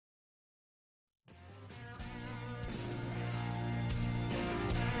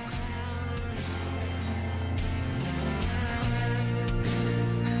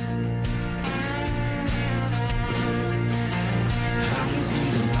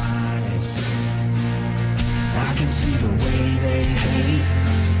can see the way they hate.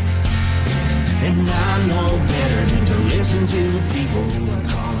 And I know better than to listen to the people who are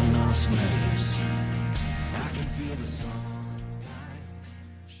calling us slaves. I can feel the sun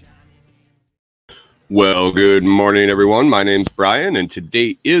shining. Well, good morning, everyone. My name's Brian, and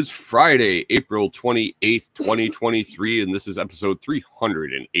today is Friday, April 28th, 2023, and this is episode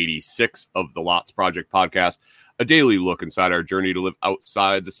 386 of the Lots Project podcast, a daily look inside our journey to live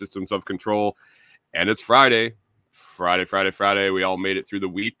outside the systems of control. And it's Friday. Friday. We all made it through the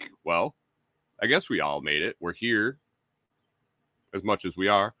week. Well, I guess we all made it. We're here as much as we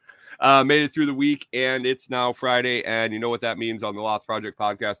are. Made it through the week, and it's now Friday. And you know what that means on the Lots Project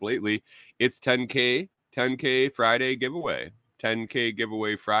podcast lately? It's 10K Friday giveaway. 10K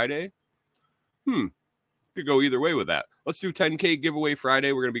giveaway Friday. Could go either way with that. Let's do 10K giveaway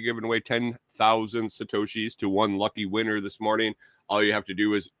Friday. We're going to be giving away 10,000 Satoshis to one lucky winner this morning. All you have to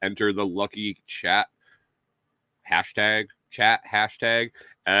do is enter the lucky chat hashtag,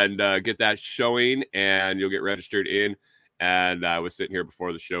 and get that showing, and you'll get registered in. And I was sitting here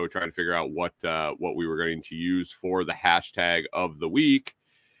before the show trying to figure out what we were going to use for the hashtag of the week.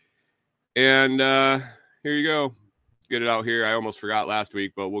 And here you go. Get it out here. I almost forgot last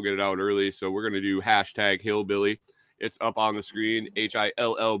week, but we'll get it out early. So we're going to do hashtag Hillbilly. It's up on the screen,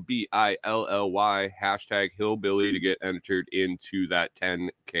 HILLBILLY, hashtag Hillbilly, to get entered into that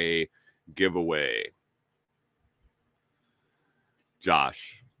 10K giveaway.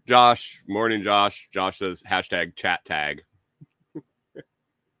 Josh, morning, Josh. Josh says hashtag chat tag.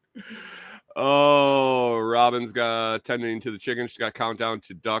 Oh, Robin's got tending to the chicken. She's got countdown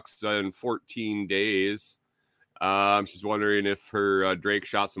to ducks in 14 days. She's wondering if her Drake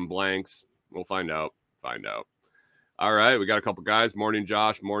shot some blanks. We'll find out. All right, we got a couple guys. Morning,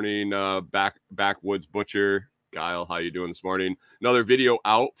 Josh. Morning, Backwoods Butcher. Kyle, how you doing this morning? Another video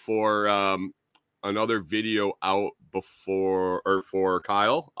out for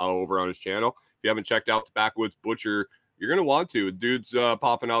Kyle over on his channel. If you haven't checked out the Backwoods Butcher, you're going to want to. Dude's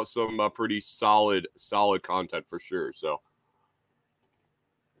popping out some pretty solid content for sure. So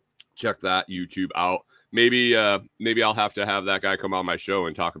check that YouTube out. Maybe I'll have to have that guy come on my show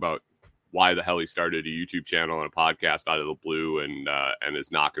and talk about why the hell he started a YouTube channel and a podcast out of the blue and is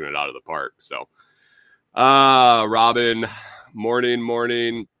knocking it out of the park. So Robin,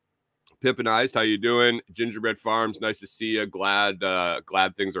 morning. Pippinized, how you doing? Gingerbread Farms, nice to see you. Glad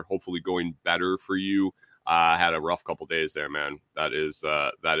things are hopefully going better for you. I had a rough couple days there, man. That is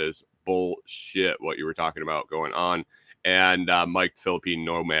bullshit what you were talking about going on. And Mike the Philippine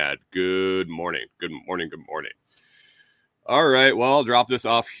Nomad, good morning. All right, well, I'll drop this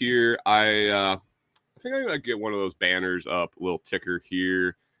off here. I think I'm gonna get one of those banners up, a little ticker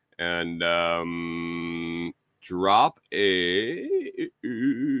here, and drop a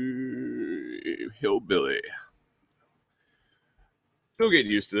Hillbilly. Still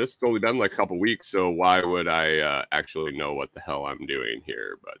getting used to this. It's only been like a couple weeks, so why would I actually know what the hell I'm doing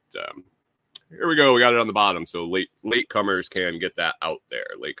here? But here we go. We got it on the bottom, so latecomers can get that out there.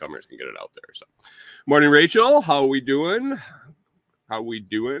 Latecomers can get it out there. So, morning, Rachel. How are we doing?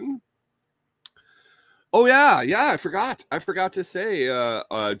 Oh yeah. I forgot to say,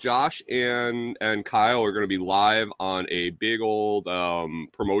 Josh and Kyle are going to be live on a big old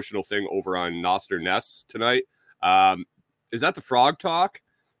promotional thing over on Noster Nest tonight. Is that the Frog Talk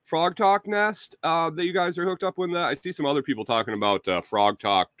Nest that you guys are hooked up with? That I see some other people talking about Frog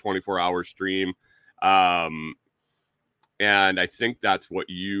Talk 24-hour stream, and I think that's what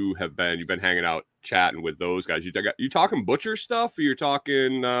you've been hanging out chatting with those guys. You talking butcher stuff, or you're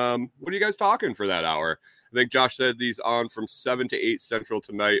talking what are you guys talking for that hour? I think Josh said these on from 7 to 8 Central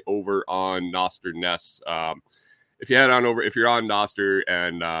tonight over on Noster Nest. If you head on over, if you're on Noster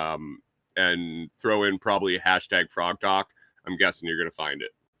and throw in probably hashtag Frog Talk, I'm guessing you're going to find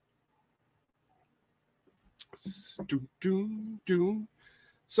it.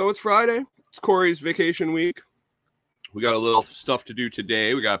 So it's Friday. It's Corey's vacation week. We got a little stuff to do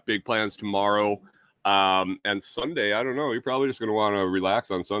today. We got big plans tomorrow. And Sunday, I don't know. You're probably just going to want to relax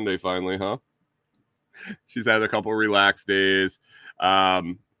on Sunday finally, huh? She's had a couple relaxed days.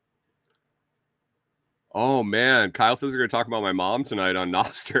 Oh, man. Kyle says we're going to talk about my mom tonight on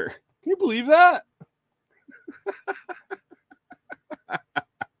Noster. Can you believe that?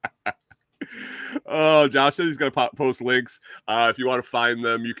 Oh, Josh says he's going to post links. If you want to find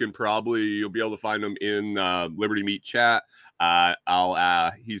them, you'll be able to find them in Liberty Meat chat.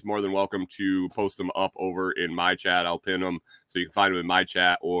 He's more than welcome to post them up over in my chat. I'll pin them so you can find them in my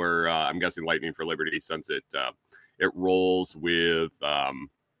chat, or I'm guessing Lightning for Liberty, since it rolls with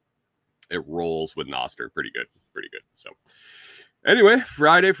Noster pretty good. So Anyway,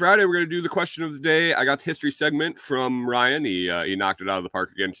 Friday, we're going to do the question of the day. I got the history segment from Ryan. He knocked it out of the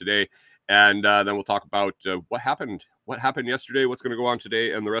park again today. And then we'll talk about what happened yesterday, what's going to go on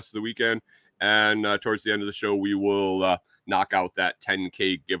today and the rest of the weekend. And towards the end of the show, we will knock out that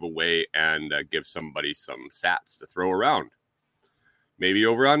 10K giveaway and give somebody some sats to throw around. Maybe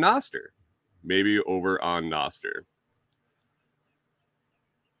over on Noster.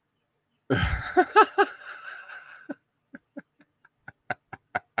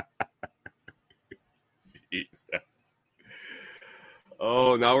 Jesus.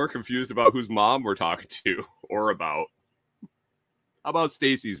 Oh, now we're confused about whose mom we're talking to or about. How about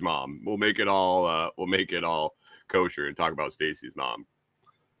Stacy's mom? We'll make it all kosher and talk about Stacy's mom.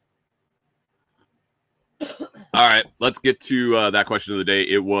 All right, let's get to that question of the day.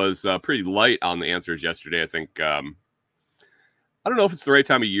 It was pretty light on the answers yesterday. I think I don't know if it's the right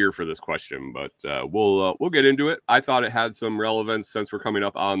time of year for this question, but we'll get into it. I thought it had some relevance since we're coming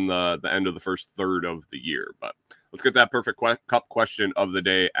up on the end of the first third of the year. But let's get that perfect cup question of the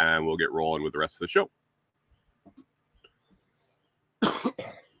day, and we'll get rolling with the rest of the show.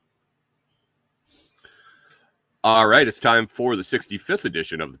 All right, it's time for the 65th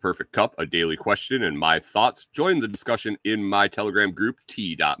edition of the Perfect Cup, a daily question and my thoughts. Join the discussion in my Telegram group,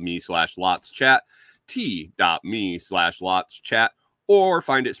 t.me/LotsChat, t.me/LotsChat, or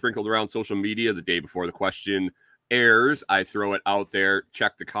find it sprinkled around social media the day before the question airs. I throw it out there,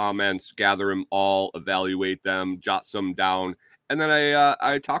 check the comments, gather them all, evaluate them, jot some down, and then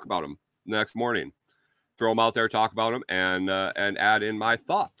I talk about them the next morning. Throw them out there, talk about them, and add in my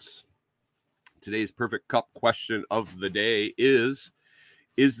thoughts. Today's Perfect Cup question of the day is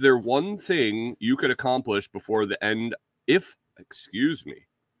there one thing you could accomplish before the end? If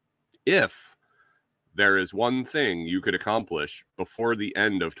there is one thing you could accomplish before the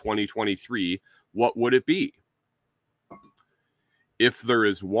end of 2023, what would it be? If there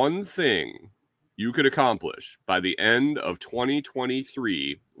is one thing you could accomplish by the end of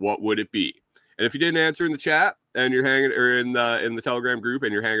 2023, what would it be? And if you didn't answer in the chat and you're hanging or in the Telegram group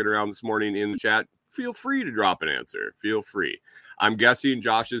and you're hanging around this morning in the chat, feel free to drop an answer. Feel free. I'm guessing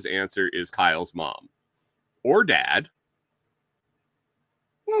Josh's answer is Kyle's mom or dad.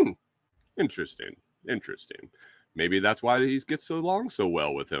 Interesting. Maybe that's why he gets along so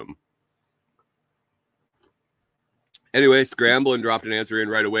well with him. Anyway, Scramblin dropped an answer in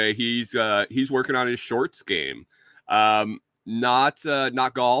right away. He's working on his shorts game. Not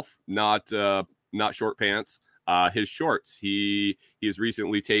golf, not short pants. His shorts. He has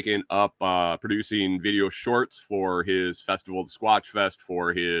recently taken up producing video shorts for his festival, the Squatch Fest,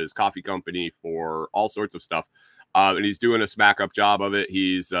 for his coffee company, for all sorts of stuff. And he's doing a smack up job of it.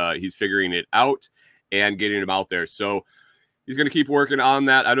 He's figuring it out and getting them out there. So he's going to keep working on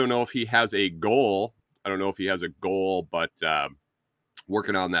that. I don't know if he has a goal. But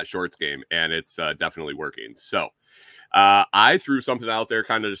working on that shorts game, and it's definitely working. So I threw something out there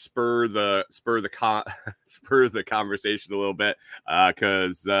kind of to spur the conversation a little bit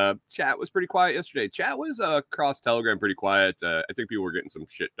because chat was pretty quiet yesterday. Chat was across Telegram pretty quiet. I think people were getting some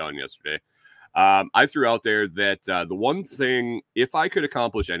shit done yesterday. I threw out there that the one thing, if I could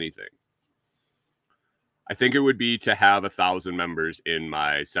accomplish anything, I think it would be to have 1,000 members in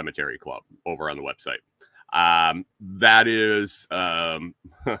my cemetery club over on the website. That is,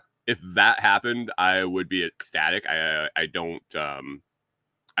 if that happened, I would be ecstatic. I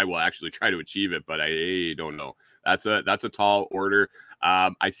will actually try to achieve it, but I don't know. That's a tall order.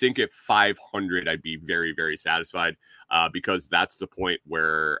 I think at 500, I'd be very, very satisfied because that's the point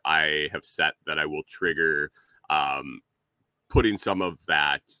where I have set that I will trigger putting some of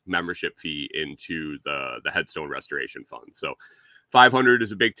that membership fee into the headstone restoration fund. So 500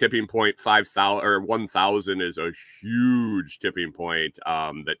 is a big tipping point. 5,000 or 1,000 is a huge tipping point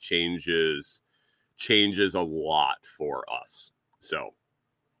that changes a lot for us. So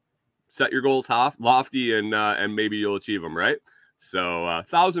set your goals lofty and maybe you'll achieve them, right? So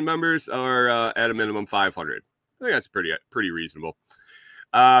 1,000 members are at a minimum 500. I think that's pretty reasonable.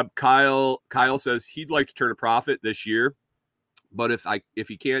 Kyle says he'd like to turn a profit this year, but if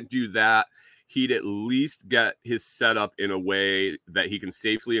he can't do that, he'd at least get his setup in a way that he can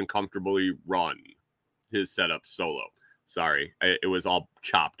safely and comfortably run his setup solo. Sorry, it was all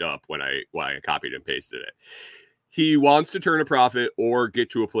chopped up when I copied and pasted it. He wants to turn a profit or get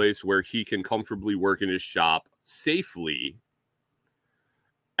to a place where he can comfortably work in his shop safely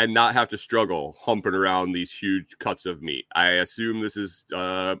and not have to struggle humping around these huge cuts of meat. I assume this is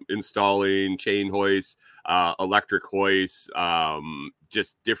installing chain hoists, electric hoists,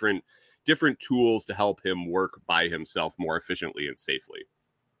 just different tools to help him work by himself more efficiently and safely.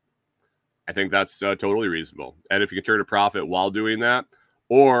 I think that's totally reasonable. And if you can turn a profit while doing that,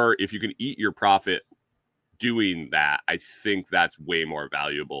 or if you can eat your profit doing that, I think that's way more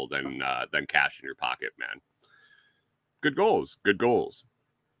valuable than cash in your pocket, man. Good goals. Good goals.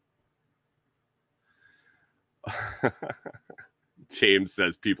 James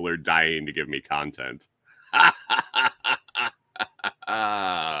says people are dying to give me content.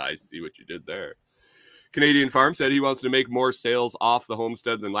 I see what you did there. Canadian Farm said he wants to make more sales off the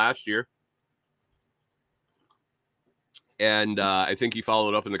homestead than last year. And I think he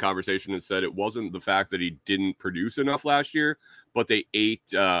followed up in the conversation and said it wasn't the fact that he didn't produce enough last year, but they ate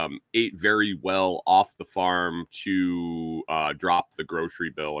very well off the farm to drop the grocery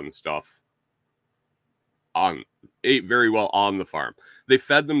bill and stuff. Ate very well on the farm. They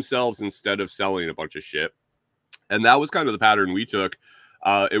fed themselves instead of selling a bunch of shit. And that was kind of the pattern we took.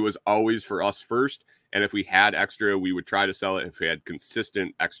 It was always for us first. And if we had extra, we would try to sell it. If we had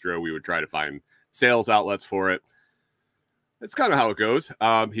consistent extra, we would try to find sales outlets for it. That's kind of how it goes.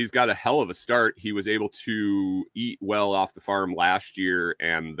 He's got a hell of a start. He was able to eat well off the farm last year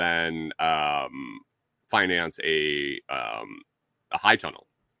and then finance a high tunnel.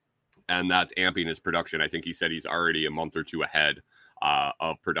 And that's amping his production. I think he said he's already a month or two ahead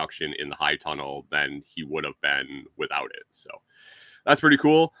of production in the high tunnel than he would have been without it. So that's pretty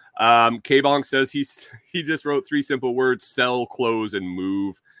cool. K-Bonk says he just wrote 3 simple words: sell, close, and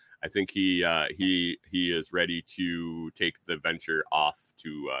move. I think he is ready to take the venture off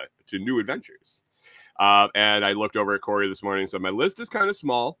to new adventures. And I looked over at Corey this morning, so my list is kind of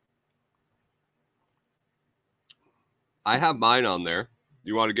small. I have mine on there.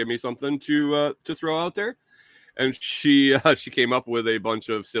 You want to give me something to throw out there? And she came up with a bunch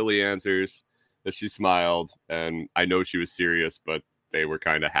of silly answers that she smiled, and I know she was serious, but they were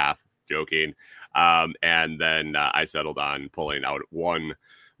kind of half joking. And then I settled on pulling out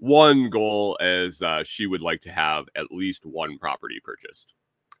one goal as she would like to have at least one property purchased.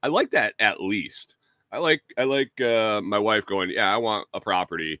 I like that at least. I like my wife going, yeah, I want a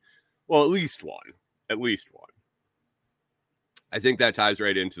property. Well, at least one. I think that ties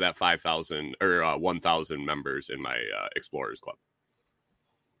right into that 5,000 or 1,000 members in my Explorers Club.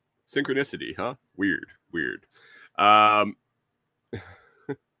 Synchronicity, huh? Weird.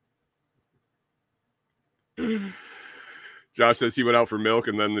 Josh says he went out for milk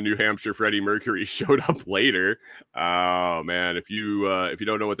and then the New Hampshire Freddie Mercury showed up later. Oh man, if you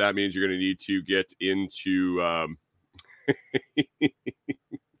don't know what that means, you're going to need to get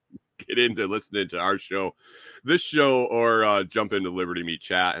into listening to our show, this show, or jump into Liberty Meat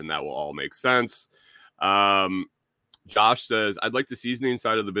Chat, and that will all make sense. Josh says, I'd like the seasoning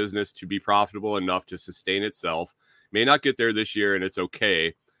side of the business to be profitable enough to sustain itself. May not get there this year, and it's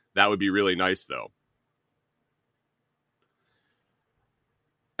okay. That would be really nice, though.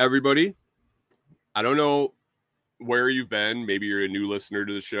 Everybody, I don't know where you've been. Maybe you're a new listener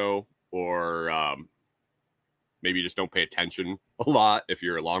to the show, or maybe you just don't pay attention a lot if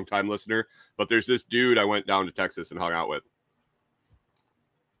you're a longtime listener. But there's this dude I went down to Texas and hung out with.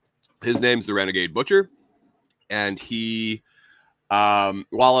 His name's the Renegade Butcher. And he, while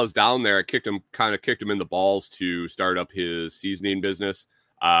I was down there, I kicked him in the balls to start up his seasoning business.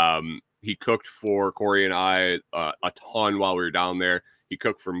 He cooked for Corey and I a ton while we were down there. He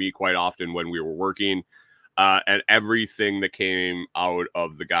cooked for me quite often when we were working. And everything that came out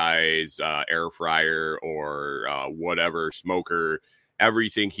of the guy's air fryer or whatever smoker,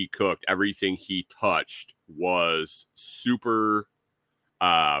 everything he cooked, everything he touched was super.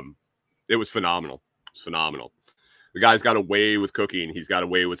 It was phenomenal. The guy's got a way with cooking. He's got a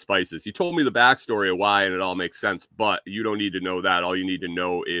way with spices. He told me the backstory of why, and it all makes sense. But you don't need to know that. All you need to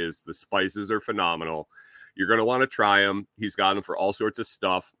know is the spices are phenomenal. You're going to want to try them. He's got them for all sorts of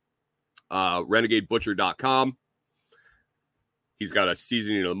stuff. RenegadeButcher.com. He's got a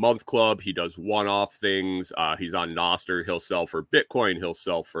seasoning of the month club. He does one-off things. He's on Nostr. He'll sell for Bitcoin. He'll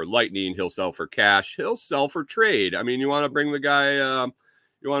sell for Lightning. He'll sell for cash. He'll sell for trade. I mean, you want to bring the guy a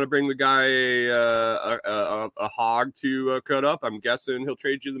hog to cut up. I'm guessing he'll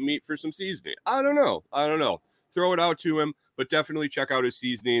trade you the meat for some seasoning. I don't know. Throw it out to him, but definitely check out his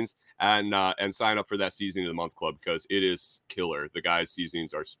seasonings and sign up for that seasoning of the month club because it is killer. The guy's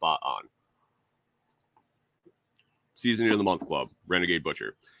seasonings are spot on. Seasoning of the month club, Renegade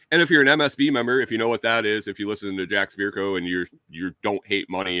Butcher. And if you're an MSB member, if you know what that is, if you listen to Jack Spirko and you don't hate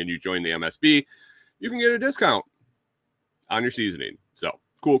money and you join the MSB, you can get a discount on your seasoning. So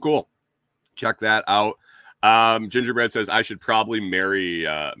cool. Check that out. Gingerbread says I should probably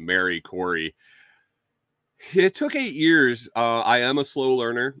marry Corey. It took 8 years. I am a slow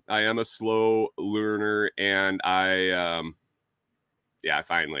learner. And I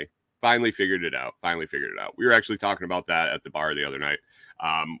finally Finally figured it out. We were actually talking about that at the bar the other night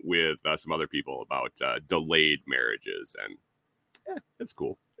with some other people about delayed marriages, and it's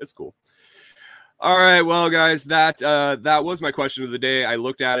cool. All right, well, guys, that was my question of the day. I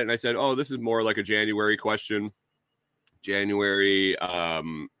looked at it and I said, oh, this is more like a January question. January,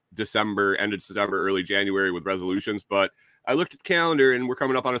 December, end of December, early January with resolutions. But I looked at the calendar and we're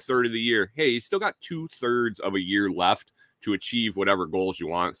coming up on a third of the year. Hey, you still got 2/3 of a year left to achieve whatever goals you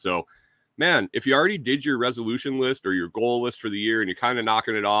want. So, man, if you already did your resolution list or your goal list for the year and you're kind of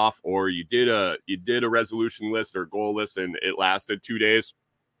knocking it off, or you did a resolution list or goal list and it lasted 2 days,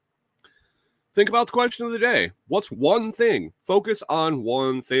 think about the question of the day. What's one thing? Focus on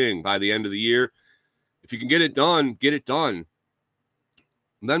one thing by the end of the year. If you can get it done, get it done.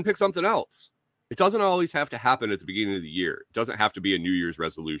 And then pick something else. It doesn't always have to happen at the beginning of the year. It doesn't have to be a New Year's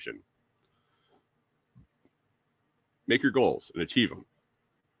resolution. Make your goals and achieve them.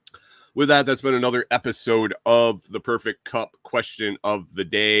 With that, that's been another episode of the Perfect Cup question of the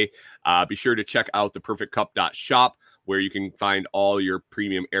day. Be sure to check out theperfectcup.shop, where you can find all your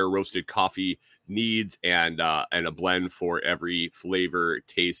premium air roasted coffee needs and a blend for every flavor,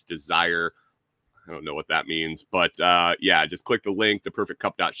 taste, desire. I don't know what that means, but just click the link,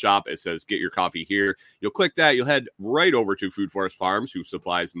 theperfectcup.shop. It says get your coffee here. You'll click that. You'll head right over to Food Forest Farms, who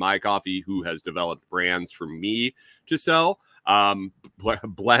supplies my coffee, who has developed brands for me to sell.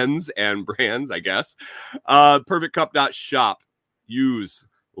 Blends and brands, I guess. Perfectcup.shop. Use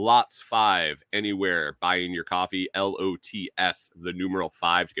LOTS5 anywhere buying your coffee, LOTS, the numeral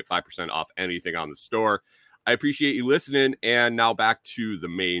 5, to get 5% off anything on the store. I appreciate you listening, and now back to the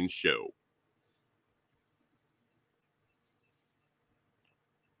main show.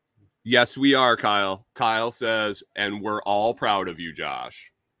 Yes, we are, Kyle. Kyle says, and we're all proud of you,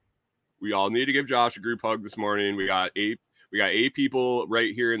 Josh. We all need to give Josh a group hug this morning. We got eight people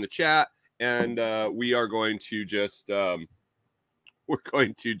right here in the chat, and we are going to just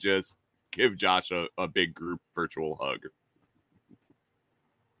give Josh a big group virtual hug.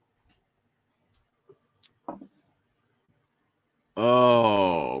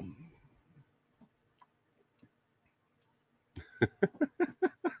 Oh.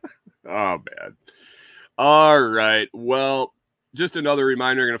 Oh, man. All right. Well, just another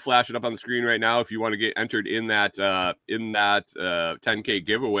reminder. I'm going to flash it up on the screen right now. If you want to get entered in that 10K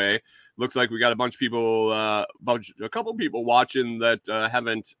giveaway. Looks like we got a bunch of people, a couple people watching that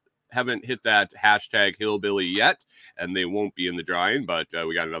haven't hit that hashtag hillbilly yet, and they won't be in the drawing. But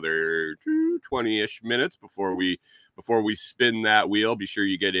we got another 20-ish minutes before we spin that wheel. Be sure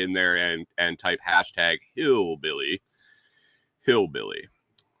you get in there and type hashtag hillbilly.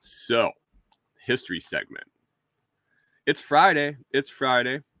 So, history segment. It's Friday.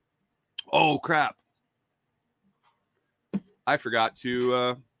 Oh, crap. I forgot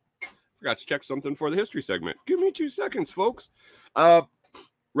to check something for the history segment. Give me 2 seconds, folks.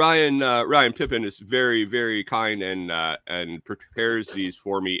 Ryan Pippin is very, very kind and prepares these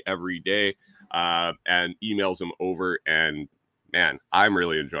for me every day and emails them over. And man, I'm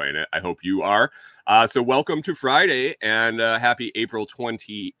really enjoying it. I hope you are. So welcome to Friday and happy April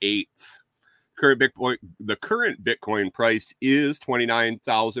 28th. The current Bitcoin price is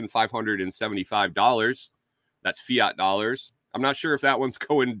 $29,575. That's fiat dollars. I'm not sure if that one's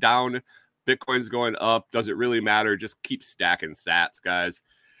going down. Bitcoin's going up. Does it really matter? Just keep stacking sats, guys.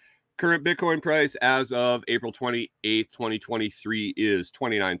 Current Bitcoin price as of April 28th, 2023 is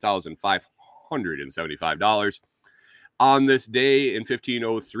 $29,575. On this day in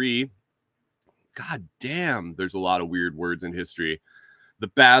 1503, God damn, thereThere's a lot of weird words in history. The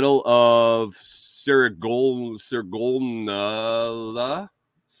Battle of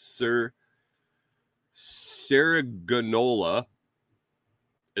Saraganola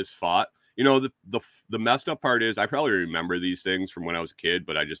is fought. You know, the messed up part is I probably remember these things from when I was a kid,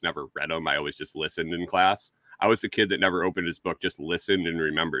 but I just never read them. I always just listened in class. I was the kid that never opened his book, just listened and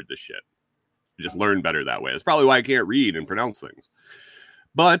remembered this shit. I just learned better that way. That's probably why I can't read and pronounce things.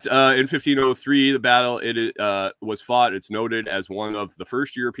 But in 1503, the battle was fought. It's noted as one of the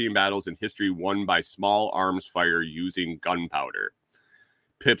first European battles in history won by small arms fire using gunpowder.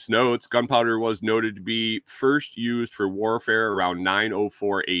 Pips notes, gunpowder was noted to be first used for warfare around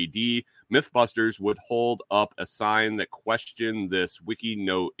 904 AD. Mythbusters would hold up a sign that questioned this wiki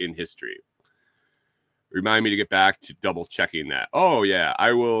note in history. Remind me to get back to double checking that. Oh yeah,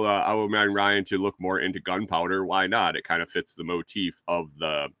 I will remind Ryan to look more into gunpowder. Why not? It kind of fits the motif of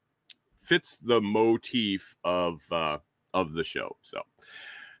the show. So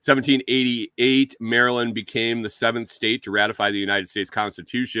 1788, Maryland became the 7th state to ratify the United States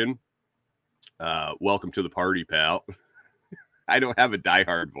Constitution. Welcome to the party, pal. I don't have a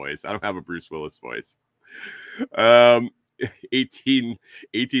diehard voice. I don't have a Bruce Willis voice.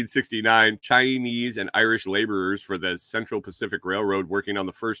 1869, Chinese and Irish laborers for the Central Pacific Railroad working on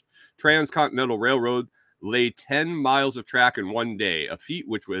the first transcontinental railroad lay 10 miles of track in one day, a feat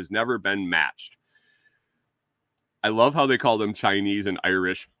which has never been matched. I love how they call them Chinese and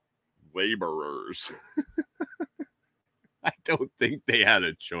Irish laborers. I don't think they had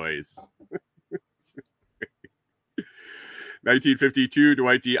a choice. 1952,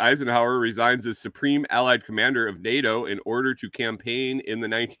 Dwight D. Eisenhower resigns as Supreme Allied Commander of NATO in order to campaign in the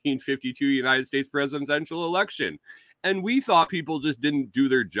 1952 United States presidential election. And we thought people just didn't do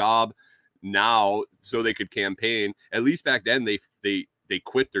their job now so they could campaign. At least back then, they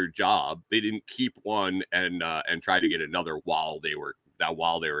quit their job. They didn't keep one and try to get another while they were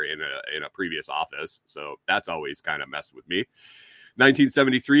in a previous office. So that's always kind of messed with me.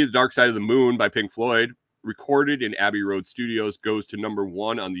 1973, The Dark Side of the Moon by Pink Floyd, recorded in Abbey Road Studios, goes to number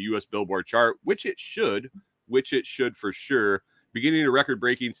 1 on the U.S. Billboard chart, which it should for sure, beginning a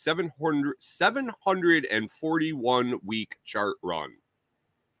record-breaking 741-week chart run.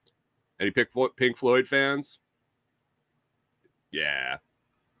 Any Pink Floyd fans? Yeah.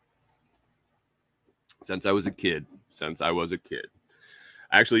 Since I was a kid.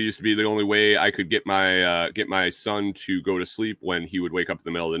 Actually used to be the only way I could get my son to go to sleep when he would wake up in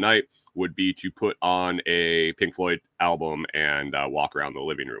the middle of the night would be to put on a Pink Floyd album and walk around the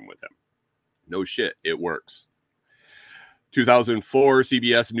living room with him. No shit, it works. 2004,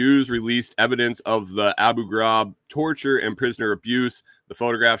 CBS News released evidence of the Abu Ghraib torture and prisoner abuse. The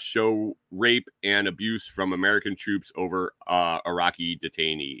photographs show rape and abuse from American troops over Iraqi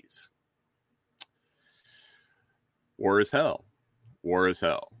detainees. War is hell.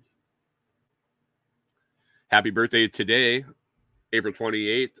 Happy birthday today, April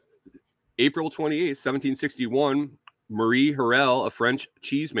 28th, 1761. Marie Harel, a French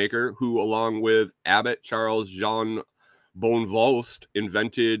cheesemaker who, along with Abbot Charles Jean Bonnevost,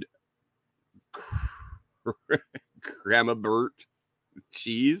 invented Camembert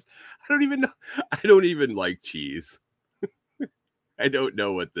cheese. I don't even like cheese. I don't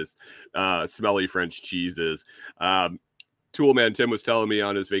know what this smelly French cheese is. Toolman Tim was telling me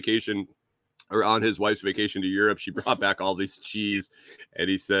on his vacation, or on his wife's vacation to Europe, she brought back all this cheese, and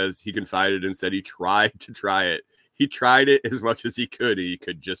he says he confided and said he tried to try it. He tried it as much as he could, and he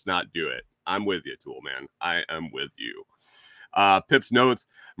could just not do it. I'm with you, Toolman. I am with you. Pips notes,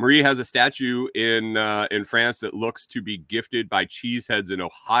 Marie has a statue in France that looks to be gifted by Cheeseheads in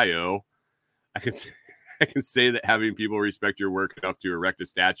Ohio. I can say that having people respect your work enough to erect a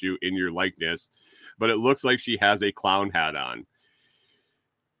statue in your likeness, but it looks like she has a clown hat on.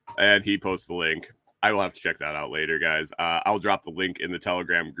 And he posts the link. I will have to check that out later, guys. I'll drop the link in the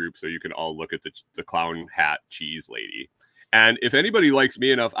Telegram group so you can all look at the clown hat cheese lady. And if anybody likes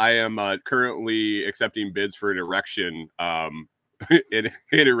me enough, I am currently accepting bids for an erection, an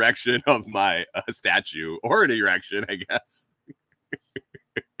erection of my statue, or an erection, I guess.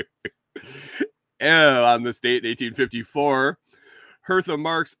 On this date in 1854, Hertha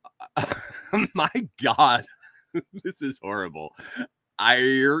Marx, my God, this is horrible.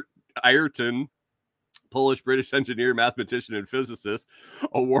 Ayrton, Polish-British engineer, mathematician, and physicist,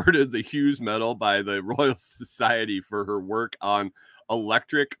 awarded the Hughes Medal by the Royal Society for her work on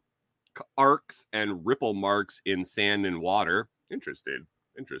electric arcs and ripple marks in sand and water. Interesting.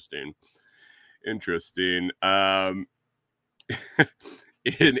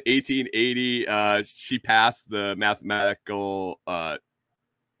 In 1880, she passed the mathematical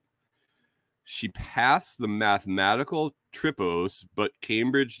tripos, but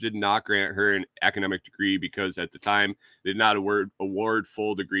Cambridge did not grant her an academic degree because at the time they did not award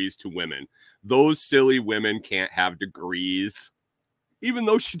full degrees to women. Those silly women can't have degrees. Even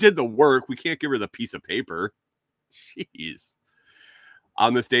though she did the work, we can't give her the piece of paper. Jeez.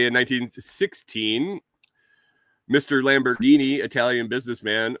 On this day in 1916, Mr. Lamborghini, Italian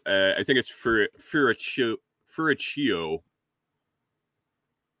businessman, I think it's Ferruccio.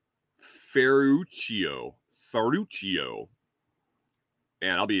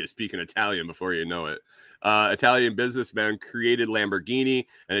 Man, I'll be speaking Italian before you know it. Italian businessman created Lamborghini,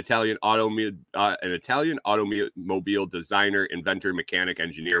 an Italian automobile designer, inventor, mechanic,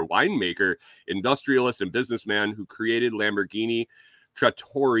 engineer, winemaker, industrialist, and businessman who created Lamborghini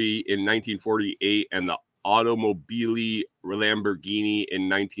Trattori in 1948 and the Automobili Lamborghini in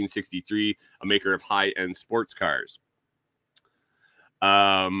 1963, a maker of high-end sports cars.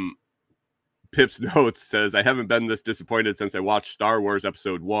 Pip's notes says, I haven't been this disappointed since I watched Star Wars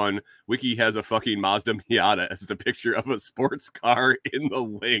Episode 1. Wiki has a fucking Mazda Miata as the picture of a sports car in the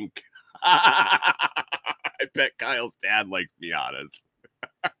link. I bet Kyle's dad likes Miatas.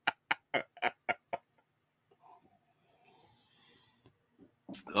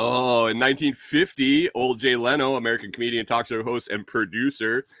 Oh, in 1950, old Jay Leno, American comedian, talk show host, and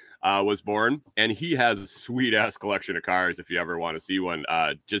producer, was born. And he has a sweet-ass collection of cars. If you ever want to see one,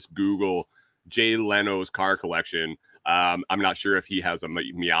 just Google Jay Leno's car collection. I'm not sure if he has a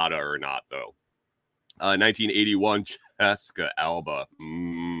Miata or not, though. 1981, Jessica Alba,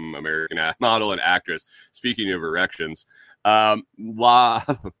 American model and actress. Speaking of erections. And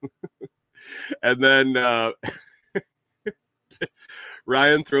then...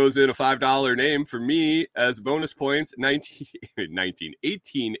 Ryan throws in a $5 name for me as bonus points.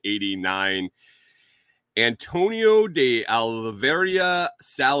 1889, Antonio de Oliveira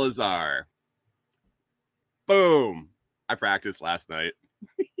Salazar. Boom. I practiced last night.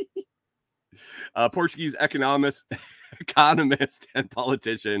 Portuguese economist and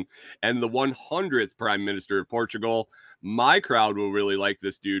politician, and the 100th prime minister of Portugal. My crowd will really like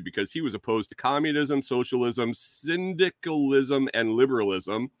this dude because he was opposed to communism, socialism, syndicalism, and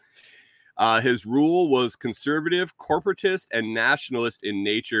liberalism. His rule was conservative, corporatist, and nationalist in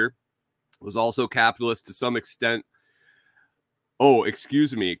nature. Was also capitalist to some extent.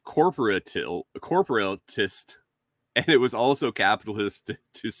 Corporatist. And it was also capitalist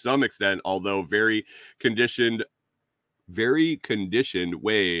to some extent, although very conditioned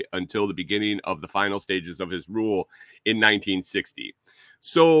way until the beginning of the final stages of his rule in 1960.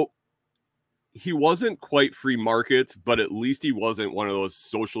 So he wasn't quite free markets, but at least he wasn't one of those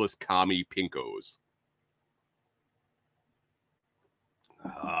socialist commie pinkos.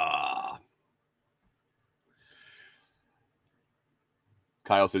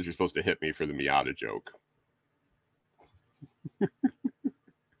 Kyle says you're supposed to hit me for the Miata joke.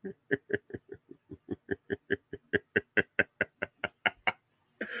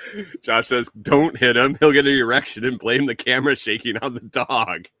 Josh says, don't hit him. He'll get an erection and blame the camera shaking on the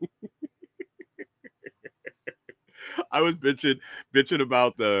dog. I was bitching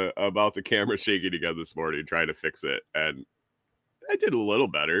about the camera shaking again this morning, trying to fix it, and I did a little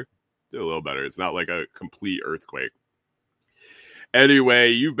better. It's not like a complete earthquake.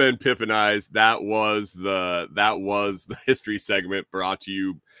 Anyway, you've been Pippinized. That was the history segment brought to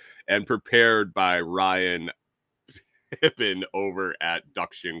you and prepared by Ryan Pippin over at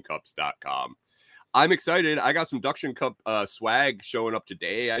ductioncups.com. I'm excited. I got some Duction Cup swag showing up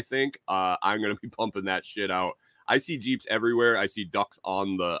today, I think. I'm going to be pumping that shit out. I see Jeeps everywhere. I see ducks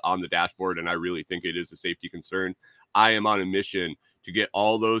on the dashboard, and I really think it is a safety concern. I am on a mission to get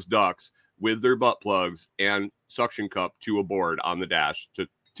all those ducks with their butt plugs and suction cup to a board on the dash to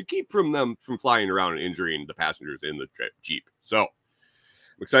keep them from flying around and injuring the passengers in the Jeep. So I'm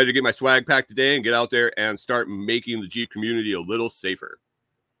excited to get my swag pack today and get out there and start making the Jeep community a little safer.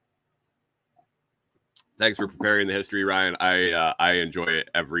 Thanks for preparing the history, Ryan. I enjoy it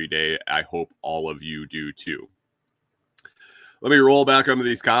every day. I hope all of you do too. Let me roll back under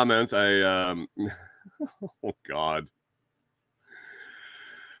these comments. Oh God.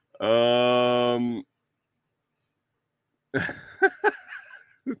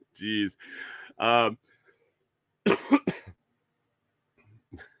 Jeez.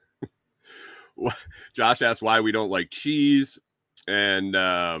 Josh asked why we don't like cheese, and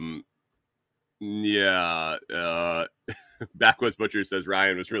Backwoods Butcher says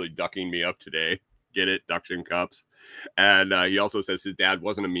Ryan was really ducking me up today. Get it? Duction Cups. And he also says his dad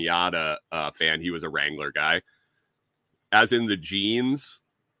wasn't a Miata fan. He was a Wrangler guy. As in the jeans.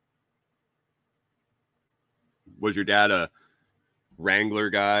 Was your dad a Wrangler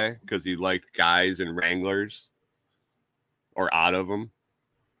guy because he liked guys in Wranglers? Or out of them?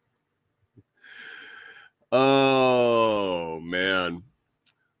 Oh, man.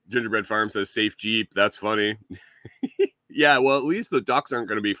 Gingerbread Farm says safe Jeep. That's funny. Yeah, well, at least the ducks aren't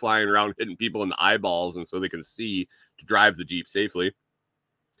going to be flying around hitting people in the eyeballs, and so they can see to drive the Jeep safely.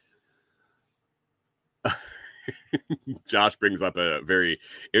 Josh brings up a very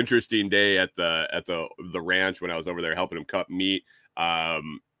interesting day at the ranch when I was over there helping him cut meat.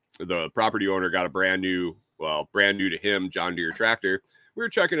 The property owner got a brand new to him John Deere tractor. We were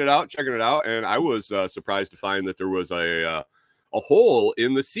checking it out, and I was surprised to find that there was a hole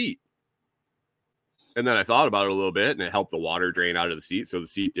in the seat. And then I thought about it a little bit, and it helped the water drain out of the seat, so the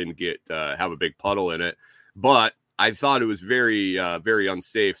seat didn't get have a big puddle in it. But I thought it was very, very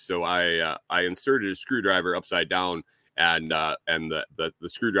unsafe, so I inserted a screwdriver upside down, and the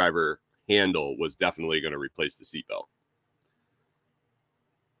screwdriver handle was definitely going to replace the seatbelt.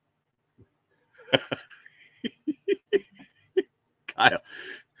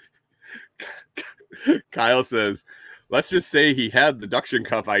 Kyle says, let's just say he had the Duction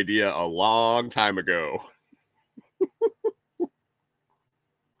Cup idea a long time ago.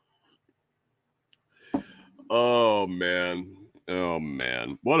 Oh, man. Oh,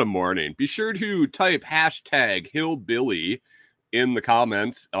 man. What a morning. Be sure to type hashtag Hillbilly in the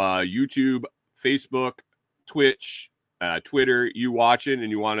comments. YouTube, Facebook, Twitch, Twitter, you watching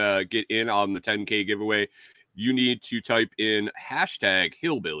and you want to get in on the 10K giveaway, you need to type in hashtag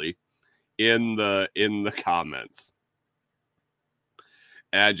Hillbilly in the comments.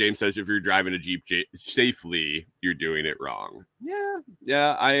 James says if you're driving a Jeep safely, you're doing it wrong.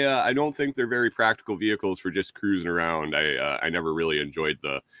 Yeah. I don't think they're very practical vehicles for just cruising around. I never really enjoyed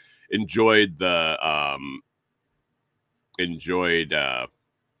the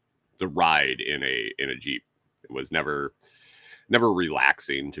ride in a Jeep. It was never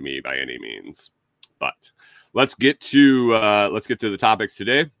relaxing to me by any means. But let's get to the topics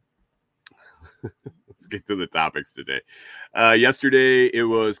today. Let's get to the topics today. Yesterday, it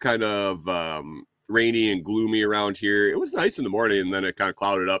was kind of rainy and gloomy around here. It was nice in the morning, and then it kind of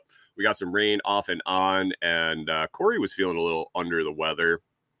clouded up. We got some rain off and on, and Corey was feeling a little under the weather.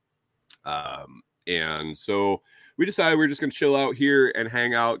 And so we decided we're just going to chill out here and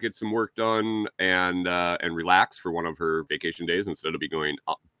hang out, get some work done, and relax for one of her vacation days instead of going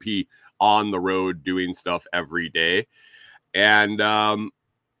on the road doing stuff every day. And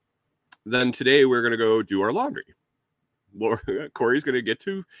then today we're going to go do our laundry. Corey's going to get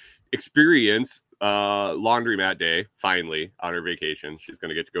to experience laundromat day finally on her vacation. She's going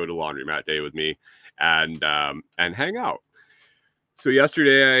to get to go to laundromat day with me and hang out. So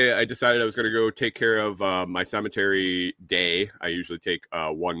yesterday I decided I was going to go take care of my cemetery day. I usually take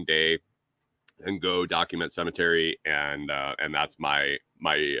one day and go document cemetery, and that's my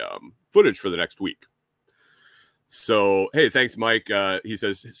footage for the next week. So, hey, thanks, Mike. He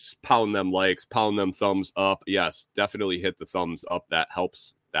says, pound them likes, pound them thumbs up. Yes, definitely hit the thumbs up. That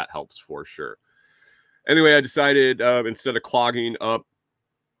helps. That helps for sure. Anyway, I decided instead of clogging up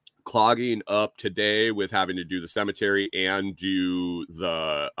today with having to do the cemetery and do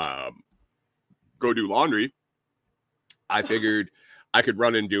the go do laundry, I figured I could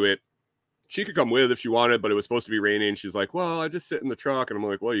run and do it. She could come with if she wanted, but it was supposed to be raining. She's like, well, I just sit in the truck. And I'm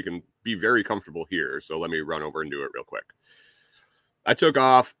like, well, you can be very comfortable here. So let me run over and do it real quick. I took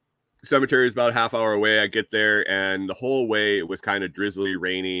off. Cemetery is about a half hour away. I get there, and the whole way it was kind of drizzly,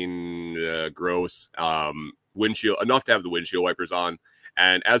 raining, gross, windshield, enough to have the windshield wipers on.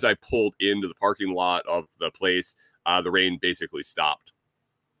 And as I pulled into the parking lot of the place, the rain basically stopped.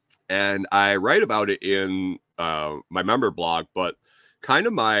 And I write about it in my member blog, but kind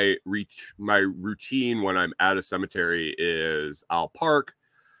of my routine when I'm at a cemetery is I'll park.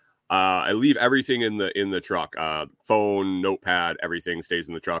 I leave everything in the truck, phone, notepad, everything stays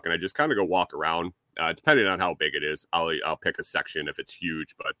in the truck. And I just kind of go walk around, depending on how big it is. I'll pick a section if it's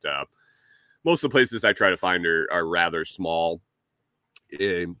huge, but most of the places I try to find are rather small.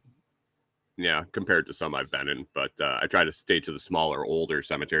 Compared to some I've been in, but I try to stay to the smaller, older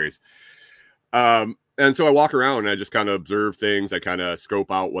cemeteries. And so I walk around and I just kind of observe things. I kind of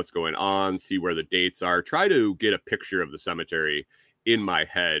scope out what's going on, see where the dates are, try to get a picture of the cemetery in my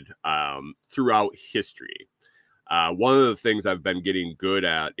head throughout history. One of the things I've been getting good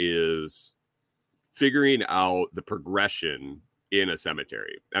at is figuring out the progression in a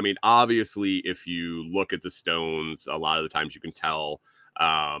cemetery. I mean, obviously, if you look at the stones, a lot of the times you can tell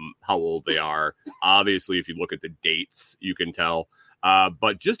how old they are. Obviously, if you look at the dates, you can tell.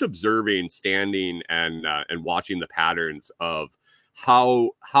 But just observing, standing, and watching the patterns of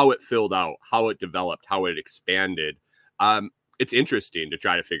how it filled out, how it developed, how it expanded. It's interesting to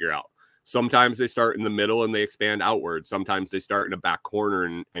try to figure out. Sometimes they start in the middle and they expand outward. Sometimes they start in a back corner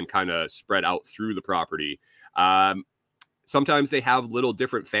and kind of spread out through the property. Sometimes they have little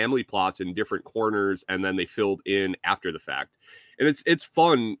different family plots in different corners, and then they filled in after the fact. And it's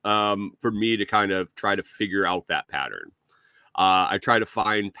fun for me to kind of try to figure out that pattern. I try to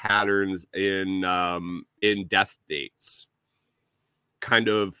find patterns in death dates, kind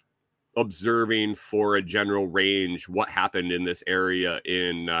of observing for a general range what happened in this area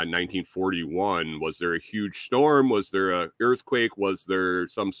in 1941. Was there a huge storm? Was there an earthquake? Was there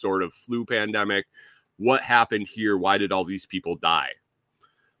some sort of flu pandemic? What happened here? Why did all these people die?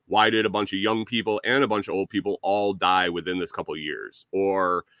 Why did a bunch of young people and a bunch of old people all die within this couple of years?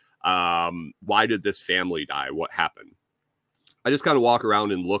 Or why did this family die? What happened? I just kind of walk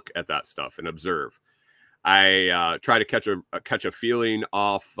around and look at that stuff and observe. I try to catch a feeling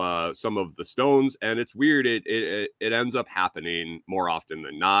off some of the stones, and it's weird. It ends up happening more often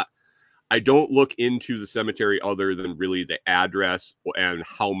than not. I don't look into the cemetery other than really the address and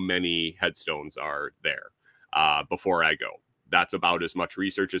how many headstones are there before I go. That's about as much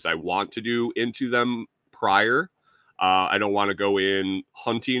research as I want to do into them prior. I don't want to go in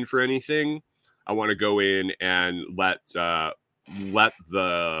hunting for anything. I want to go in and let the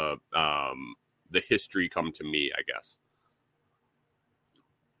history come to me, I guess.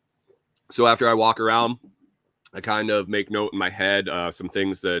 So after I walk around, I kind of make note in my head some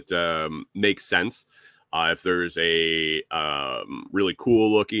things that make sense. If there's a really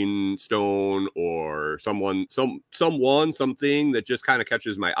cool looking stone or something that just kind of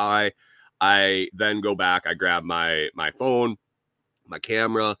catches my eye, I then go back, I grab my phone, my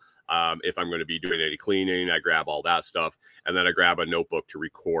camera. If I'm going to be doing any cleaning, I grab all that stuff, and then I grab a notebook to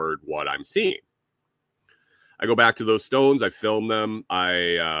record what I'm seeing. I go back to those stones, I film them.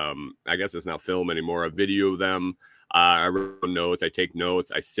 I guess it's not film anymore. I video them. I write notes. I take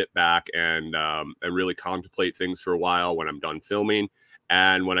notes. I sit back and really contemplate things for a while when I'm done filming.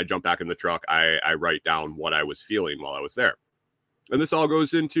 And when I jump back in the truck, I write down what I was feeling while I was there. And this all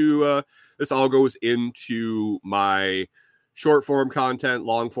goes into my short form content,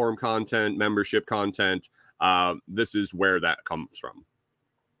 long form content, membership content. This is where that comes from.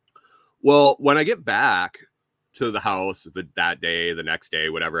 Well, when I get back to the house that day, the next day,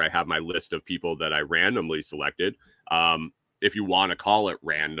 whatever, I have my list of people that I randomly selected. If you want to call it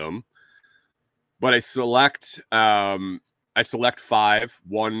random, but I select 5,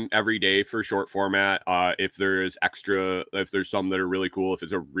 one every day for short format. If there's some that are really cool, if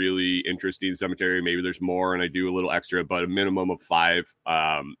it's a really interesting cemetery, maybe there's more and I do a little extra, but a minimum of 5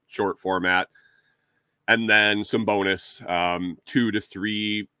 short format. And then some bonus, 2 to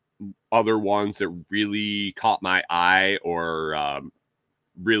 3 other ones that really caught my eye or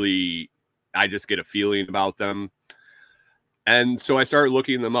really I just get a feeling about them. And so I start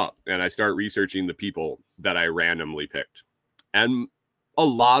looking them up and I start researching the people that I randomly picked. And a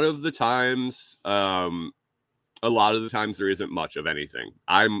lot of the times there isn't much of anything.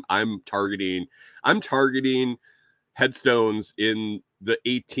 I'm targeting headstones in the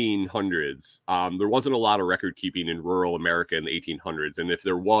 1800s. There wasn't a lot of record keeping in rural America in the 1800s. And if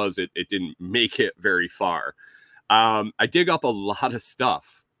there was, it didn't make it very far. I dig up a lot of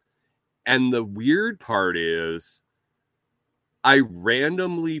stuff. And the weird part is I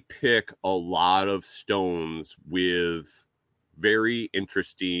randomly pick a lot of stones with very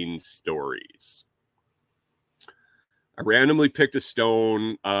interesting stories. I randomly picked a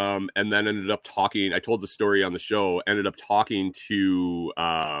stone and then ended up talking. I told the story on the show, ended up talking to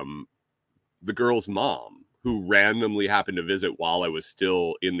the girl's mom, who randomly happened to visit while I was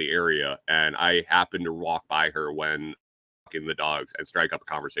still in the area. And I happened to walk by her when walking the dogs and strike up a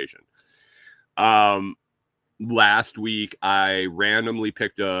conversation. Last week, I randomly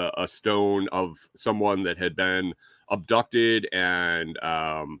picked a stone of someone that had been abducted and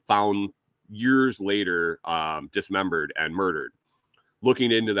found years later, dismembered and murdered.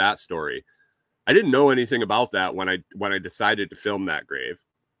 Looking into that story, I didn't know anything about that when I decided to film that grave.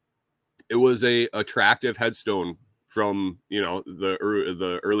 It was a attractive headstone from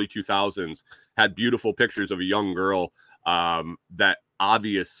the early 2000s. Had beautiful pictures of a young girl that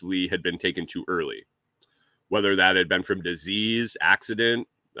obviously had been taken too early. Whether that had been from disease, accident,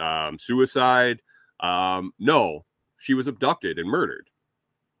 suicide. No, she was abducted and murdered.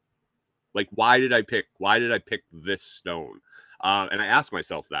 Like, why did I pick this stone? And I ask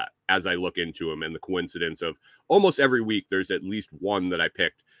myself that as I look into them, and the coincidence of almost every week, there's at least one that I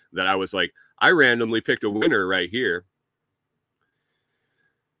picked that I was like, I randomly picked a winner right here.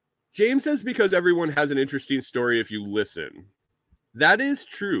 James says, because everyone has an interesting story if you listen. That is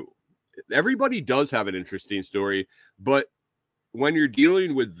true. Everybody does have an interesting story, but when you're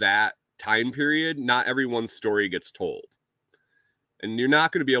dealing with that time period, not everyone's story gets told. And you're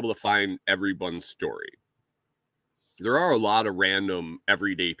not going to be able to find everyone's story. There are a lot of random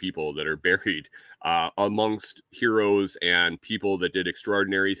everyday people that are buried amongst heroes and people that did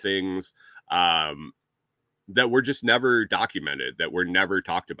extraordinary things that were just never documented, that were never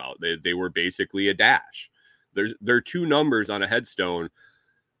talked about. They were basically a dash. There are 2 numbers on a headstone,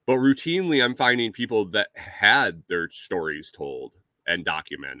 but routinely I'm finding people that had their stories told and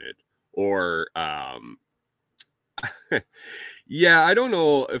documented. Or yeah, I don't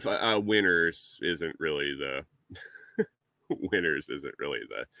know if winners isn't really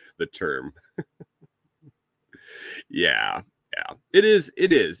the term. Yeah, it is.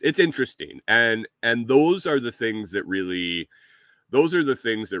 It's interesting, and those are the things that really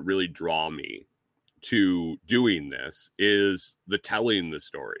draw me to doing this, is the telling the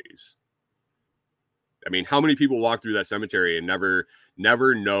stories. I mean, how many people walk through that cemetery and never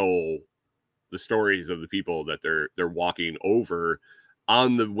know the stories of the people that they're walking over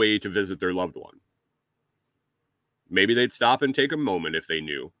on the way to visit their loved one? Maybe they'd stop and take a moment if they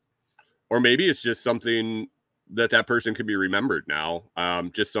knew, or maybe it's just something that person could be remembered now.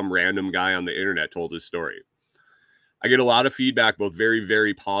 Just some random guy on the internet told his story. I get a lot of feedback, both very,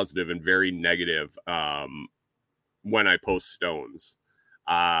 very positive and very negative, when I post stones,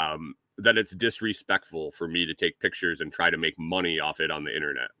 that it's disrespectful for me to take pictures and try to make money off it on the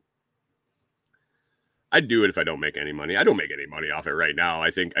internet. I'd do it if I don't make any money. I don't make any money off it right now.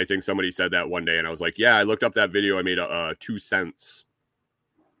 I think somebody said that one day, and I was like, yeah, I looked up that video. I made 2 cents.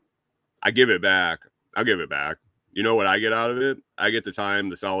 I give it back. I'll give it back. You know what I get out of it? I get the time,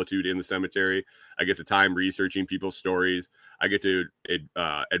 the solitude in the cemetery. I get the time researching people's stories. I get to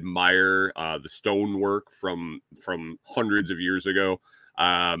admire the stonework from hundreds of years ago,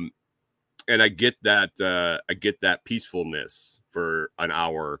 and I get that peacefulness for an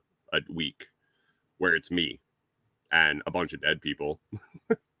hour a week, where it's me and a bunch of dead people.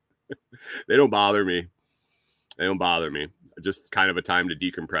 They don't bother me. Just kind of a time to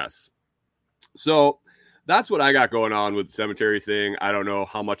decompress. So that's what I got going on with the cemetery thing. I don't know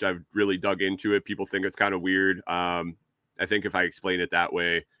how much I've really dug into it. People think it's kind of weird. I think if I explain it that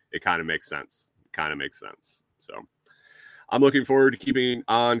way, it kind of makes sense. So I'm looking forward to keeping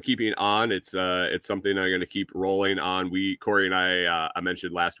on. It's something I'm going to keep rolling on. Corey and I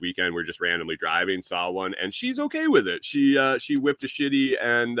mentioned last weekend, we're just randomly driving, saw one, and she's okay with it. She whipped a shitty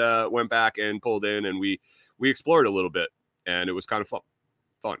and went back and pulled in, and we explored a little bit, and it was kind of fun.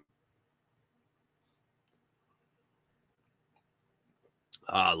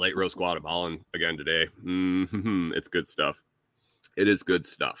 Late roast guatemalin again today. It's good stuff. It is good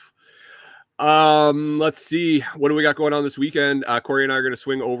stuff. Let's see. What do we got going on this weekend? Corey and I are going to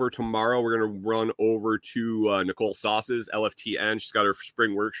swing over tomorrow. We're going to run over to Nicole Sauce's LFTN. She's got her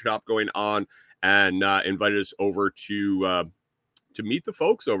spring workshop going on, and invited us over to meet the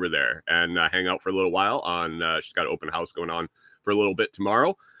folks over there and hang out for a little while. She's got an open house going on for a little bit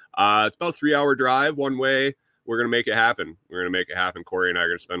tomorrow. It's about a 3-hour drive one way. We're going to make it happen. Corey and I are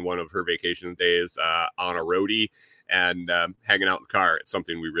going to spend one of her vacation days on a roadie and hanging out in the car. It's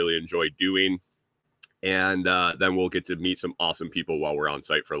something we really enjoy doing. And then we'll get to meet some awesome people while we're on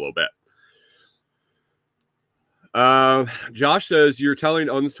site for a little bit. Josh says, you're telling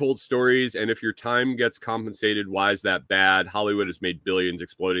untold stories, and if your time gets compensated, why is that bad? Hollywood has made billions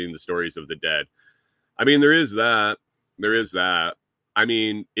exploiting the stories of the dead. I mean, there is that. I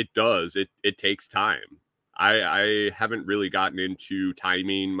mean, it does. It takes time. I haven't really gotten into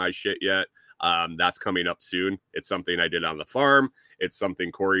timing my shit yet. That's coming up soon. It's something I did on the farm. It's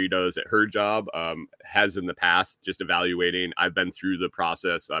something Corey does at her job, has in the past, just evaluating. I've been through the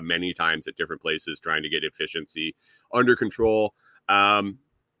process many times at different places, trying to get efficiency under control. When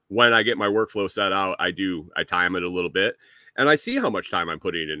I get my workflow set out, I time it a little bit, and I see how much time I'm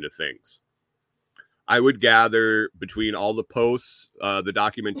putting into things. I would gather between all the posts, the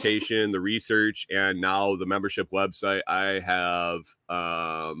documentation, the research, and now the membership website, I have,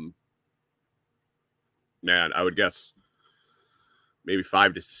 I would guess maybe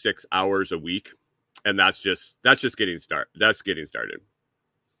 5 to 6 hours a week. And that's just getting started. That's getting started.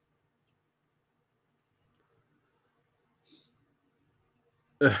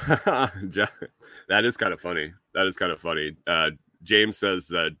 That is kind of funny. James says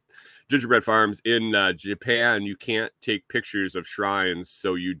that Gingerbread Farms in Japan, you can't take pictures of shrines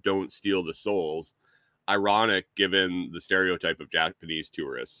so you don't steal the souls. Ironic given the stereotype of Japanese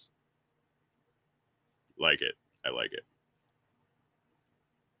tourists. I like it.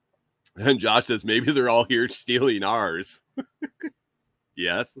 And Josh says maybe they're all here stealing ours.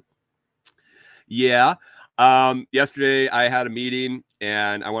 Yes. Yeah. Yesterday I had a meeting,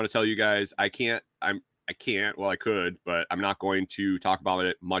 and I want to tell you guys I could, but I'm not going to talk about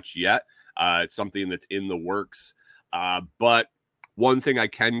it much yet. It's something that's in the works. But one thing I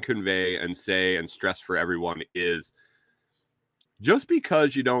can convey and say and stress for everyone is just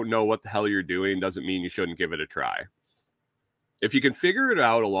because you don't know what the hell you're doing doesn't mean you shouldn't give it a try. If you can figure it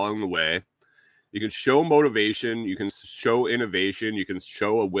out along the way, you can show motivation, you can show innovation, you can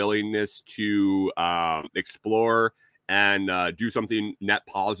show a willingness to explore and do something net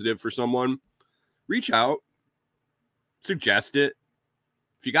positive for someone. Reach out, suggest it.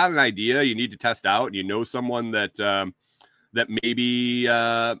 If you got an idea you need to test out, and you know someone that maybe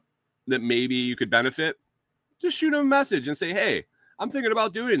you could benefit, just shoot them a message and say, "Hey, I'm thinking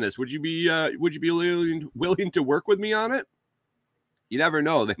about doing this. Would you be willing to work with me on it?" You never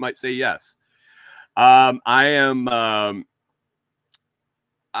know; they might say yes. I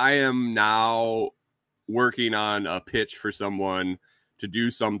am now working on a pitch for someone to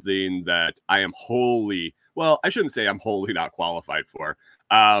do something that I am I shouldn't say I'm wholly not qualified for.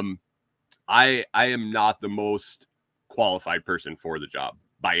 I am not the most qualified person for the job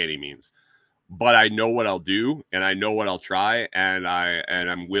by any means, but I know what I'll do and I know what I'll try, and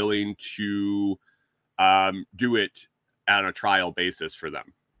I'm willing to do it on a trial basis for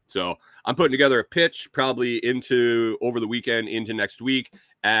them. So I'm putting together a pitch probably into over the weekend into next week.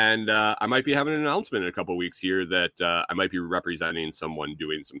 And I might be having an announcement in a couple of weeks here that I might be representing someone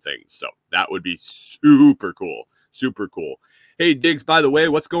doing some things. So that would be super cool. Super cool. Hey, Diggs, by the way,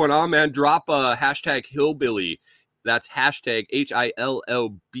 what's going on, man? Drop a hashtag Hillbilly. That's hashtag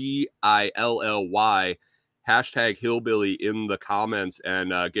HILLBILLY. Hashtag Hillbilly in the comments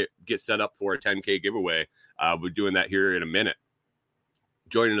and get set up for a 10K giveaway. We're doing that here in a minute.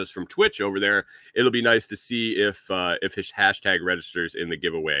 Joining us from Twitch over there, it'll be nice to see if his hashtag registers in the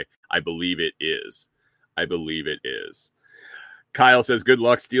giveaway. I believe it is. Kyle says, "Good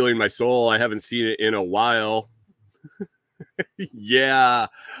luck stealing my soul. I haven't seen it in a while." Yeah,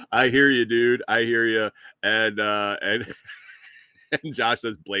 I hear you, dude. I hear you. And and Josh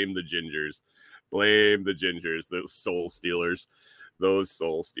says, "Blame the gingers. Blame the gingers. Those soul stealers.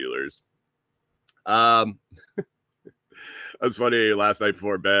 It was funny last night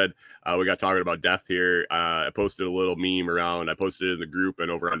before bed. We got talking about death here. I posted a little meme around. I posted it in the group and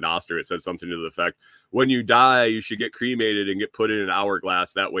over on Nostr. It said something to the effect, when you die, you should get cremated and get put in an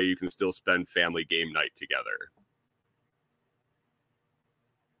hourglass. That way you can still spend family game night together.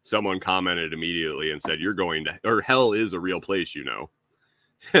 Someone commented immediately and said, you're going to, or hell is a real place, you know.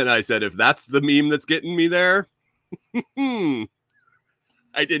 And I said, if that's the meme that's getting me there, I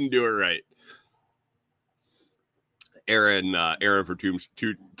didn't do it right. Aaron for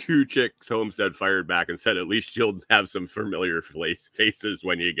two Chicks Homestead fired back and said, at least you'll have some familiar faces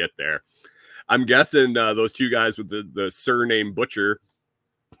when you get there. I'm guessing those two guys with the surname Butcher,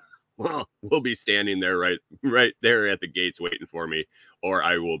 well, will be standing there right there at the gates waiting for me, or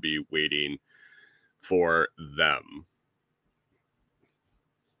I will be waiting for them.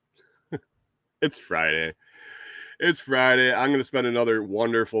 It's Friday. I'm going to spend another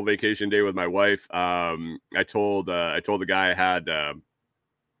wonderful vacation day with my wife. I told the guy I had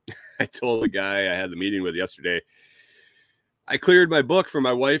the meeting with yesterday. I cleared my book for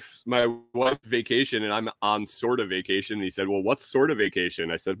my wife's vacation, and I'm on sort of vacation. And he said, well, what's sort of vacation?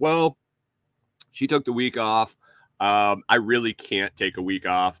 I said, well, she took the week off. I really can't take a week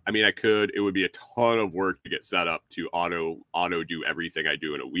off. I mean, I could. It would be a ton of work to get set up to auto do everything I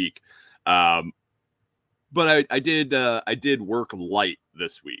do in a week. But I did work light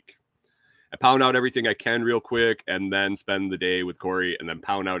this week. I pound out everything I can real quick and then spend the day with Corey and then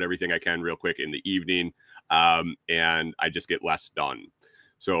pound out everything I can real quick in the evening. And I just get less done.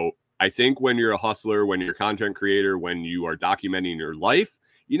 So I think when you're a hustler, when you're a content creator, when you are documenting your life,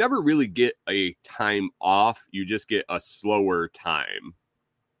 you never really get a time off. You just get a slower time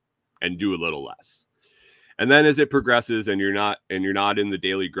and do a little less. And then as it progresses and you're not in the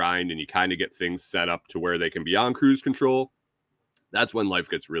daily grind and you kind of get things set up to where they can be on cruise control, that's when life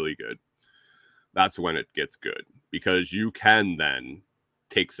gets really good. That's when it gets good because you can then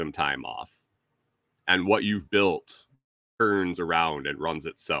take some time off and what you've built turns around and runs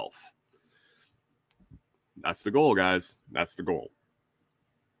itself. That's the goal, guys. That's the goal.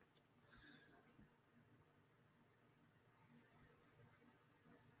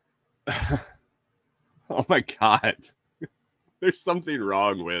 Oh my God. There's something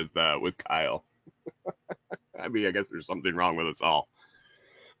wrong with Kyle. I mean, I guess there's something wrong with us all.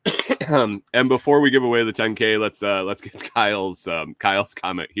 And before we give away the 10K, let's get Kyle's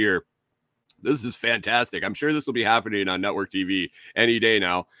comment here. This is fantastic. I'm sure this will be happening on network TV any day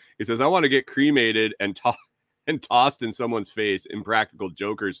now. He says, I want to get cremated and tossed in someone's face, Impractical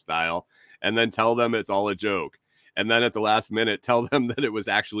Joker style, and then tell them it's all a joke. And then at the last minute, tell them that it was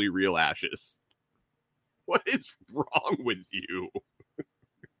actually real ashes. What is wrong with you?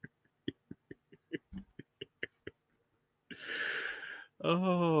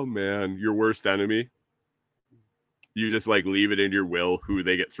 Oh, man. Your worst enemy? You just leave it in your will who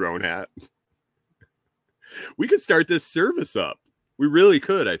they get thrown at? We could start this service up. We really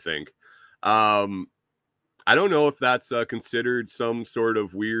could, I think. I don't know if that's considered some sort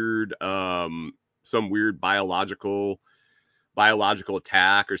of weird, some weird biological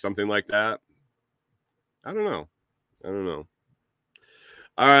attack or something like that. I don't know.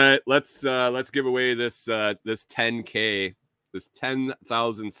 All right, let's give away this 10K, this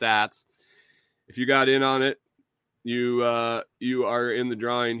 10,000 sats. If you got in on it, you are in the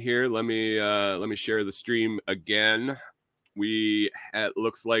drawing here. Let me share the stream again. It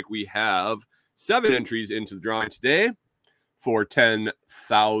looks like we have 7 entries into the drawing today for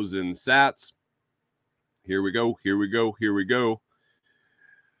 10,000 sats. Here we go.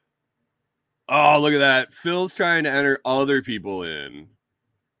 Oh, look at that. Phil's trying to enter other people in.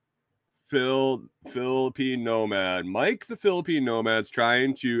 Philippine Nomad. Mike, the Philippine Nomad's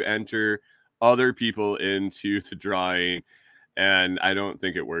trying to enter other people into the drawing, and I don't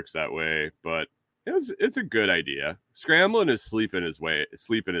think it works that way, but it's a good idea. Scrambling is sleeping his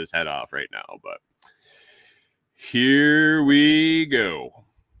head off right now, but here we go.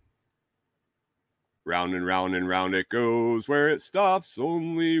 Round and round and round it goes. Where it stops,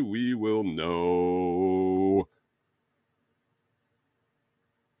 only we will know.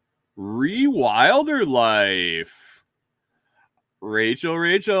 Rewilder Life.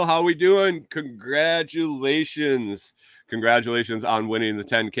 Rachel, how we doing? Congratulations on winning the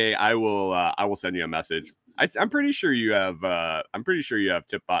 10K. I will send you a message. I'm pretty sure you have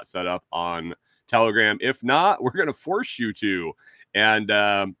Tipbot set up on Telegram. If not, we're gonna force you to,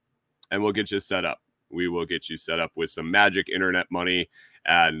 and we'll get you set up. We will get you set up with some magic internet money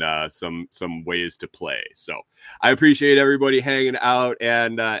and some ways to play. So I appreciate everybody hanging out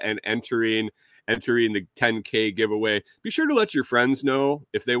and entering the 10K giveaway. Be sure to let your friends know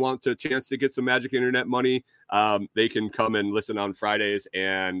if they want a chance to get some magic internet money. They can come and listen on Fridays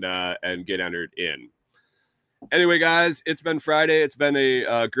and get entered in. Anyway, guys, it's been Friday. It's been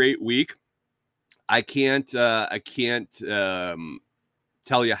a great week. I can't tell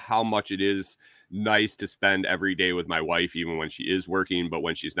you how much it is nice to spend every day with my wife, even when she is working, but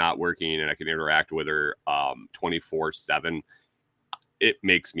when she's not working and I can interact with her 24/7, it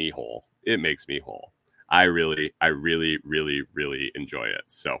makes me whole. I really enjoy it.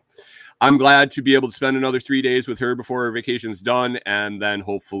 So I'm glad to be able to spend another 3 days with her before her vacation's done. And then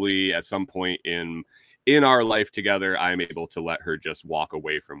hopefully at some point in our life together, I'm able to let her just walk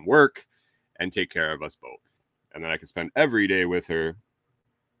away from work and take care of us both. And then I can spend every day with her.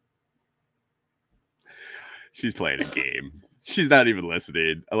 She's playing a game. She's not even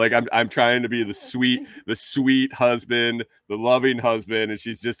listening. Like I'm trying to be the sweet husband, the loving husband, and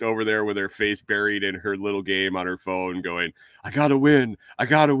she's just over there with her face buried in her little game on her phone going, I gotta win.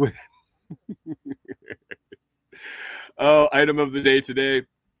 Oh, item of the day today.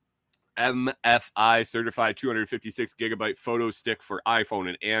 MFI certified 256 gigabyte photo stick for iPhone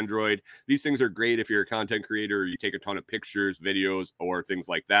and Android. These things are great if you're a content creator, you take a ton of pictures, videos, or things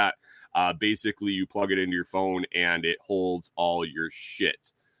like that. Basically, you plug it into your phone and it holds all your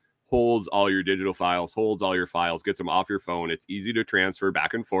shit, holds all your digital files, holds all your files, gets them off your phone. It's easy to transfer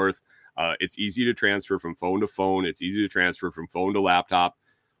back and forth. It's easy to transfer from phone to phone. It's easy to transfer from phone to laptop.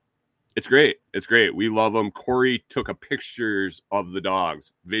 It's great. We love them. Corey took pictures of the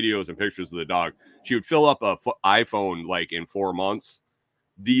dogs, videos and pictures of the dog. She would fill up a iPhone like in 4 months.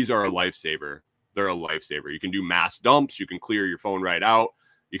 These are a lifesaver. They're a lifesaver. You can do mass dumps. You can clear your phone right out.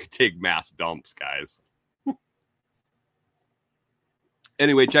 You can take mass dumps, guys.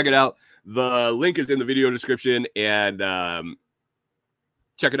 Anyway, check it out. The link is in the video description, and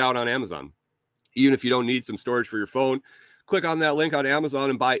check it out on Amazon. Even if you don't need some storage for your phone, click on that link on Amazon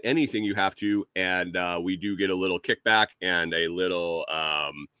and buy anything you have to. And we do get a little kickback and a little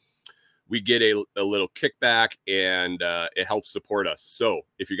kickback, and it helps support us. So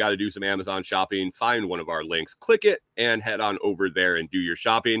if you got to do some Amazon shopping, find one of our links, click it, and head on over there and do your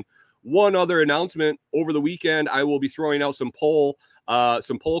shopping. One other announcement: over the weekend, I will be throwing out some poll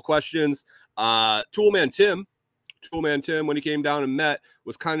questions. Toolman Tim, when he came down and met,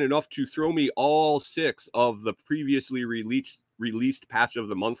 was kind enough to throw me all 6 of the previously released Patch of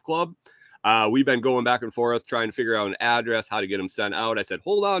the Month Club. We've been going back and forth trying to figure out an address, how to get them sent out. I said,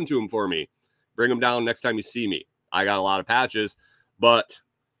 hold on to them for me. Bring them down next time you see me. I got a lot of patches, but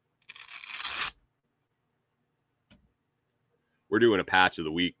we're doing a patch of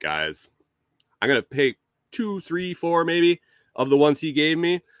the week, guys. I'm going to pick 2, 3, 4 maybe of the ones he gave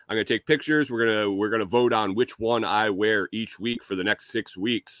me. I'm going to take pictures. We're going to vote on which one I wear each week for the next 6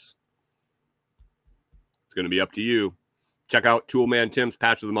 weeks. It's going to be up to you. Check out Toolman Tim's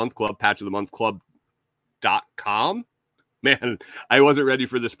Patch of the Month Club, patchofthemonthclub.com. Man, I wasn't ready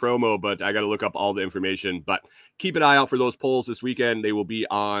for this promo, but I got to look up all the information. But keep an eye out for those polls this weekend. They will be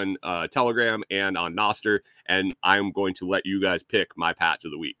on Telegram and on Nostr, and I'm going to let you guys pick my patch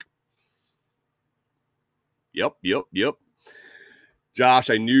of the week. Yep. Josh,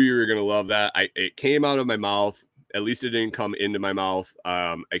 I knew you were going to love that. It came out of my mouth. At least it didn't come into my mouth.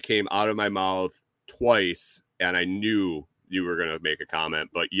 It came out of my mouth twice, and I knew you were going to make a comment.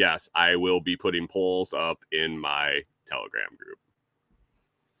 But yes, I will be putting polls up in my Telegram group.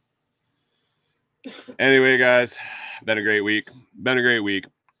 Anyway, guys, been a great week.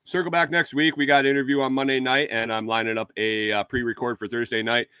 Circle back next week. We got an interview on Monday night, and I'm lining up a pre-record for Thursday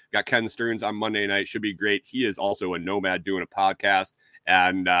night. Got Ken Stearns on Monday night. Should be great. He is also a nomad doing a podcast.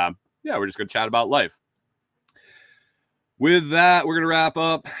 And, we're just going to chat about life. With that, we're going to wrap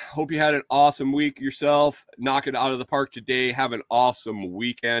up. Hope you had an awesome week yourself. Knock it out of the park today. Have an awesome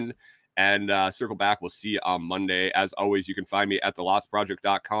weekend. And circle back. We'll see you on Monday. As always, you can find me at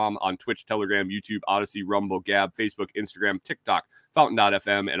thelotsproject.com on Twitch, Telegram, YouTube, Odyssey, Rumble, Gab, Facebook, Instagram, TikTok,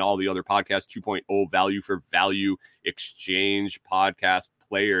 Fountain.fm, and all the other Podcast 2.0 value for value exchange podcast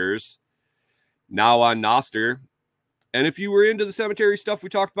players. Now on Nostr. And if you were into the cemetery stuff we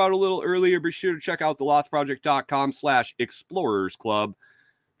talked about a little earlier, be sure to check out thelotsproject.com/explorers club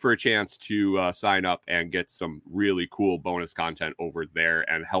for a chance to sign up and get some really cool bonus content over there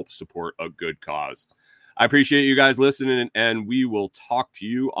and help support a good cause. I appreciate you guys listening, and we will talk to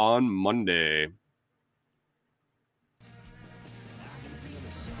you on Monday.